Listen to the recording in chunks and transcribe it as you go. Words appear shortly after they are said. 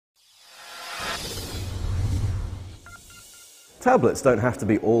Tablets don't have to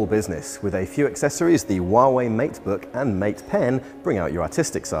be all business. With a few accessories, the Huawei MateBook and Mate Pen bring out your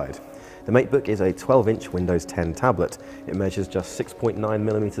artistic side. The MateBook is a 12-inch Windows 10 tablet. It measures just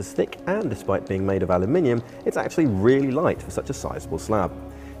 6.9mm thick, and despite being made of aluminium, it's actually really light for such a sizable slab.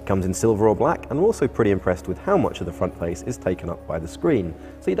 It comes in silver or black, and I'm also pretty impressed with how much of the front face is taken up by the screen,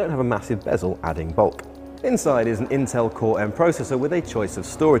 so you don't have a massive bezel adding bulk. Inside is an Intel Core M processor with a choice of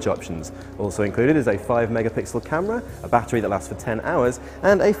storage options. Also included is a 5-megapixel camera, a battery that lasts for 10 hours,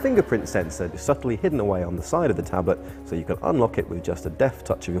 and a fingerprint sensor just subtly hidden away on the side of the tablet so you can unlock it with just a deft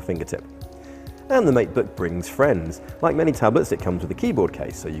touch of your fingertip. And the MateBook brings friends. Like many tablets, it comes with a keyboard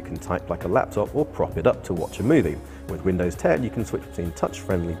case so you can type like a laptop or prop it up to watch a movie. With Windows 10 you can switch between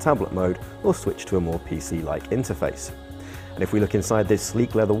touch-friendly tablet mode or switch to a more PC-like interface. And if we look inside this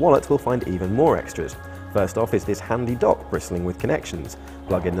sleek leather wallet, we'll find even more extras. First off is this handy dock bristling with connections.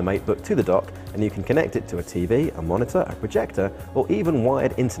 Plug in the MateBook to the dock and you can connect it to a TV, a monitor, a projector, or even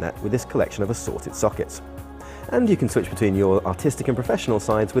wired internet with this collection of assorted sockets. And you can switch between your artistic and professional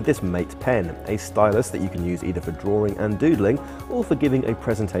sides with this Mate Pen, a stylus that you can use either for drawing and doodling or for giving a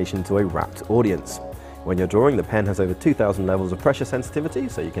presentation to a rapt audience. When you're drawing, the pen has over 2,000 levels of pressure sensitivity,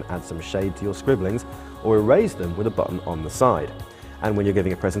 so you can add some shade to your scribblings or erase them with a button on the side. And when you're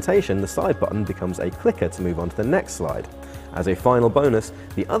giving a presentation, the side button becomes a clicker to move on to the next slide. As a final bonus,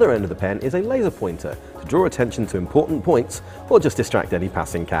 the other end of the pen is a laser pointer to draw attention to important points or just distract any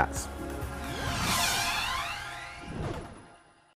passing cats.